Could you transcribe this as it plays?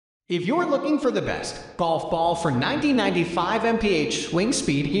If you're looking for the best golf ball for 1995 MPH Swing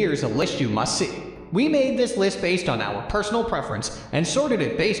Speed, here's a list you must see. We made this list based on our personal preference and sorted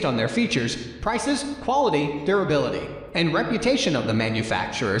it based on their features, prices, quality, durability, and reputation of the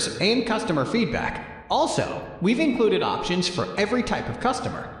manufacturers and customer feedback. Also, we've included options for every type of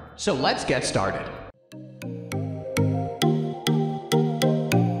customer. So let's get started.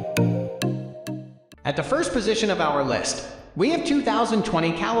 At the first position of our list, we have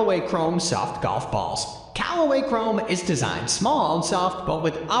 2020 Callaway Chrome Soft Golf Balls. Callaway Chrome is designed small and soft but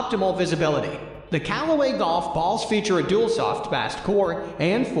with optimal visibility. The Callaway golf balls feature a dual soft fast core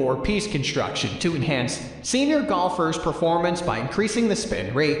and 4-piece construction to enhance senior golfers' performance by increasing the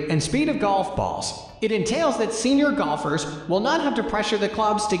spin rate and speed of golf balls. It entails that senior golfers will not have to pressure the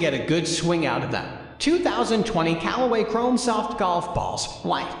clubs to get a good swing out of them. 2020 Callaway Chrome Soft Golf Balls,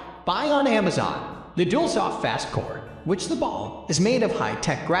 white. Buy on Amazon. The dual soft fast core, which the ball is made of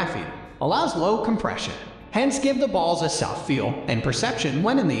high-tech graphite, allows low compression, hence give the balls a soft feel and perception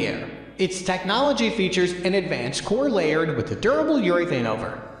when in the air. Its technology features an advanced core layered with a durable urethane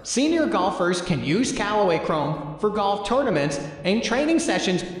over. Senior golfers can use Callaway Chrome for golf tournaments and training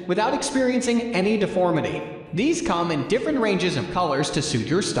sessions without experiencing any deformity. These come in different ranges of colors to suit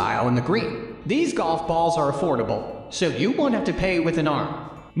your style in the green. These golf balls are affordable, so you won't have to pay with an arm.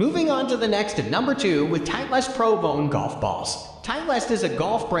 Moving on to the next at number 2 with Titleist Pro Bone Golf Balls. Titleist is a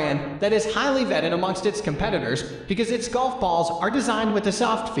golf brand that is highly vetted amongst its competitors because its golf balls are designed with a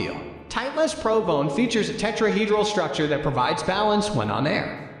soft feel. Titleist Pro Bone features a tetrahedral structure that provides balance when on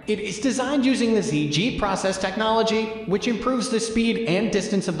air. It is designed using the ZG process technology, which improves the speed and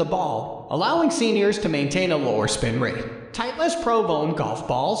distance of the ball, allowing seniors to maintain a lower spin rate. Titleist Pro Bone Golf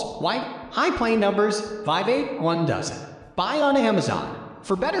Balls, white, high plane numbers, 5/8, 1 dozen. Buy on Amazon.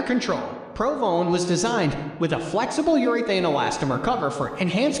 For better control, Pro Bone was designed with a flexible urethane elastomer cover for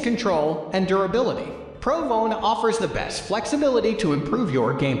enhanced control and durability. Pro Bone offers the best flexibility to improve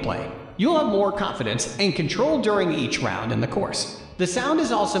your gameplay. You'll have more confidence and control during each round in the course. The sound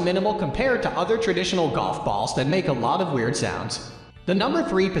is also minimal compared to other traditional golf balls that make a lot of weird sounds. The number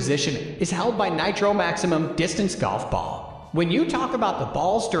 3 position is held by Nitro Maximum Distance Golf Ball. When you talk about the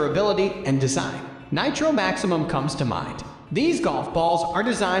ball's durability and design, Nitro Maximum comes to mind. These golf balls are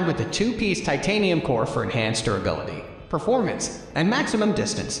designed with a 2-piece titanium core for enhanced durability, performance, and maximum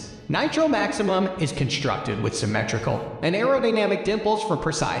distance. Nitro Maximum is constructed with symmetrical and aerodynamic dimples for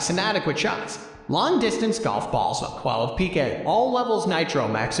precise and adequate shots. Long-distance golf balls of 12 PK, all levels Nitro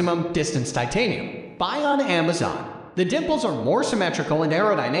Maximum Distance Titanium. Buy on Amazon. The dimples are more symmetrical and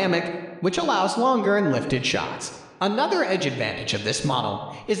aerodynamic, which allows longer and lifted shots. Another edge advantage of this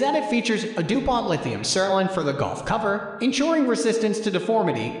model is that it features a DuPont lithium sirloin for the golf cover, ensuring resistance to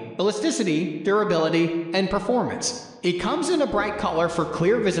deformity, elasticity, durability, and performance. It comes in a bright color for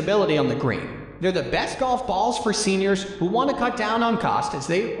clear visibility on the green. They're the best golf balls for seniors who want to cut down on cost as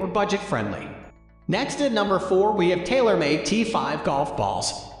they are budget-friendly. Next at number 4 we have TaylorMade T5 Golf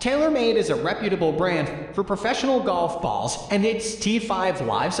Balls. TaylorMade is a reputable brand for professional golf balls, and its T5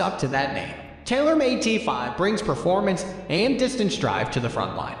 lives up to that name. TaylorMade T5 brings performance and distance drive to the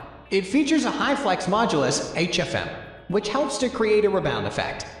front line. It features a high flex modulus HFM, which helps to create a rebound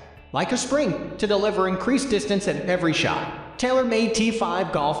effect, like a spring, to deliver increased distance at every shot. TaylorMade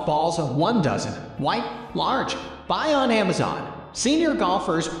T5 golf balls of 1 dozen, white, large. Buy on Amazon. Senior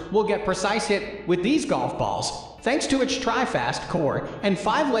golfers will get precise hit with these golf balls, thanks to its tri-fast core and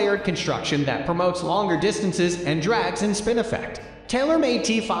 5-layered construction that promotes longer distances and drags and spin effect. TaylorMade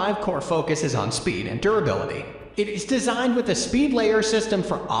T5 core focuses on speed and durability. It is designed with a speed layer system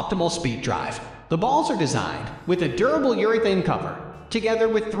for optimal speed drive. The balls are designed with a durable urethane cover, together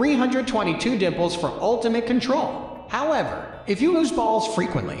with 322 dimples for ultimate control. However, if you lose balls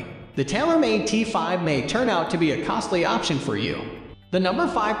frequently, the TaylorMade T5 may turn out to be a costly option for you. The number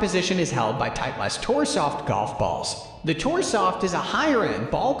 5 position is held by Titleist Tour Soft Golf Balls. The Tour Soft is a higher-end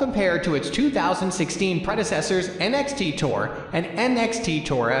ball compared to its 2016 predecessors NXT Tour and NXT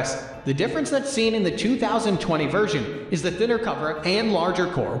Tour S. The difference that's seen in the 2020 version is the thinner cover and larger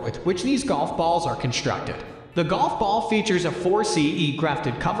core with which these golf balls are constructed. The golf ball features a 4CE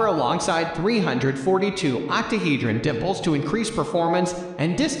grafted cover alongside 342 octahedron dimples to increase performance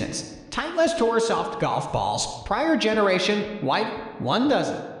and distance. Titleist Tour Soft Golf Balls, prior generation, white, 1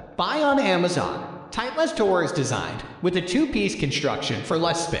 dozen. Buy on Amazon. Titleist Tour is designed with a 2-piece construction for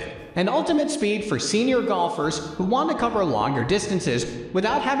less spin and ultimate speed for senior golfers who want to cover longer distances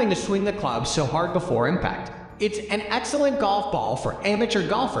without having to swing the club so hard before impact. It's an excellent golf ball for amateur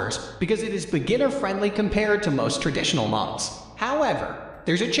golfers because it is beginner-friendly compared to most traditional models. However,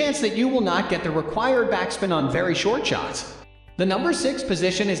 there's a chance that you will not get the required backspin on very short shots. The number 6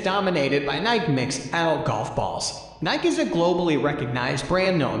 position is dominated by Nike Mix Adult golf balls. Nike is a globally recognized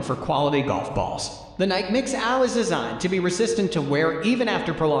brand known for quality golf balls. The Nike Mix Al is designed to be resistant to wear even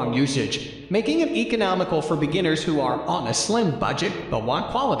after prolonged usage, making it economical for beginners who are on a slim budget but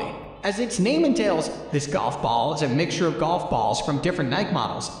want quality. As its name entails, this golf ball is a mixture of golf balls from different Nike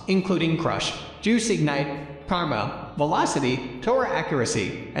models, including Crush, Juice Ignite, Karma, Velocity, Tour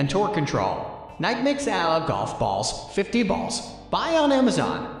Accuracy, and Tour Control. Nike Mix Al golf balls, 50 balls. Buy on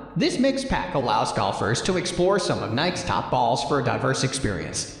Amazon. This mix pack allows golfers to explore some of Nike's top balls for a diverse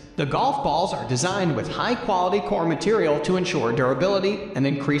experience. The golf balls are designed with high-quality core material to ensure durability and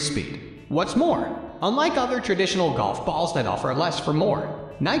increase speed. What's more, unlike other traditional golf balls that offer less for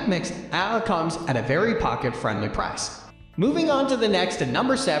more, Nike Mix Al comes at a very pocket-friendly price. Moving on to the next at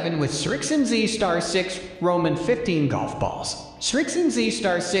number 7 with Srixon Z-Star 6 Roman 15 golf balls. Srixon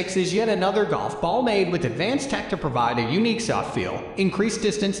Z-Star 6 is yet another golf ball made with advanced tech to provide a unique soft feel, increased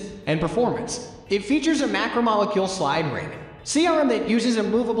distance, and performance. It features a macromolecule slide ring, CRM that uses a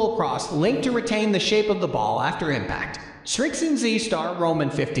movable cross linked to retain the shape of the ball after impact. Srixon Z-Star Roman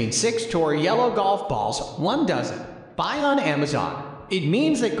 15 6 Tour Yellow golf balls, 1 dozen. Buy on Amazon. It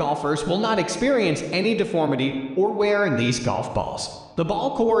means that golfers will not experience any deformity or wear in these golf balls. The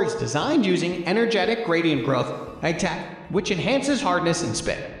ball core is designed using energetic gradient growth tech, which enhances hardness and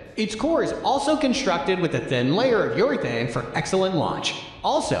spin. Its core is also constructed with a thin layer of urethane for excellent launch.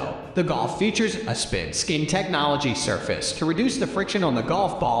 Also, the golf features a spin skin technology surface to reduce the friction on the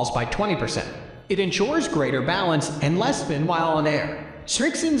golf balls by 20%. It ensures greater balance and less spin while on air.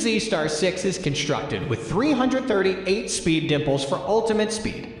 Srixon Z-Star 6 is constructed with 338 speed dimples for ultimate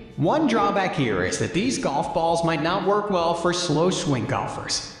speed. One drawback here is that these golf balls might not work well for slow swing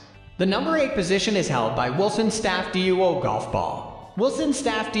golfers. The number 8 position is held by Wilson Staff DUO golf ball. Wilson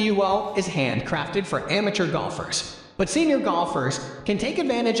Staff DUO is handcrafted for amateur golfers, but senior golfers can take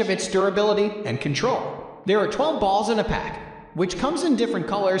advantage of its durability and control. There are 12 balls in a pack, which comes in different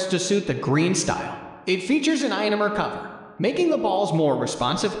colors to suit the green style. It features an ionomer cover, making the balls more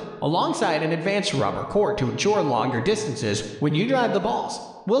responsive, alongside an advanced rubber core to ensure longer distances when you drive the balls.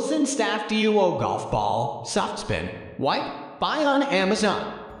 Wilson Staff DUO golf ball, soft spin, white. Buy on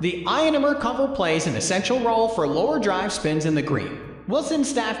Amazon. The ionomer cover plays an essential role for lower drive spins in the green. Wilson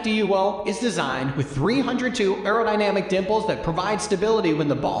Staff DUO is designed with 302 aerodynamic dimples that provide stability when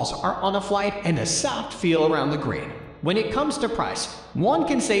the balls are on a flight and a soft feel around the green. When it comes to price, one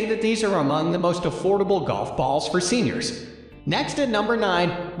can say that these are among the most affordable golf balls for seniors. Next at number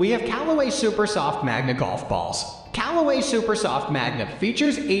 9, we have Callaway Supersoft Magna golf balls. Callaway Supersoft Magna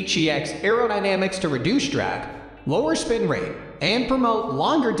features HEX aerodynamics to reduce drag, lower spin rate, and promote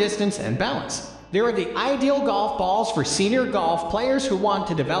longer distance and balance. They are the ideal golf balls for senior golf players who want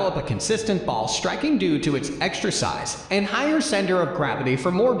to develop a consistent ball striking due to its extra size and higher center of gravity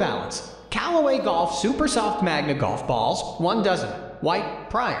for more balance. Callaway Golf Supersoft Magna golf balls, 1 dozen, white,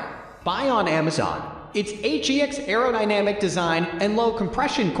 prior. Buy on Amazon. Its HEX aerodynamic design and low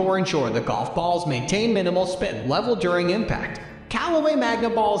compression core ensure the golf balls maintain minimal spin level during impact. Callaway Magna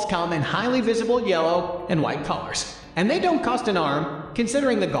balls come in highly visible yellow and white colors, and they don't cost an arm,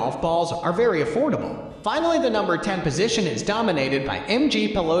 considering the golf balls are very affordable. Finally, the number 10 position is dominated by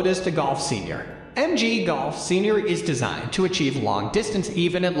MG Pelotas to Golf Senior. MG Golf Senior is designed to achieve long distance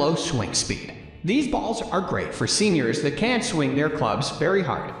even at low swing speed. These balls are great for seniors that can't swing their clubs very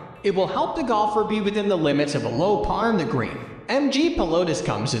hard. It will help the golfer be within the limits of a low par in the green. MG Pelotas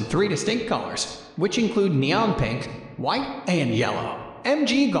comes in 3 distinct colors, which include neon pink, white, and yellow.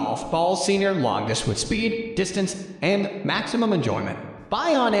 MG Golf Balls Senior longest with speed, distance, and maximum enjoyment.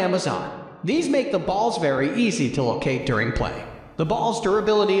 Buy on Amazon. These make the balls very easy to locate during play. The ball's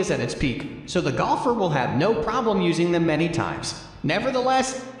durability is at its peak, so the golfer will have no problem using them many times.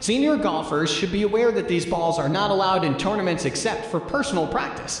 Nevertheless, senior golfers should be aware that these balls are not allowed in tournaments except for personal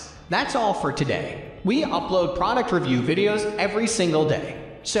practice. That's all for today. We upload product review videos every single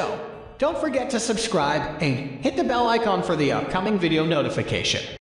day. So, don't forget to subscribe and hit the bell icon for the upcoming video notification.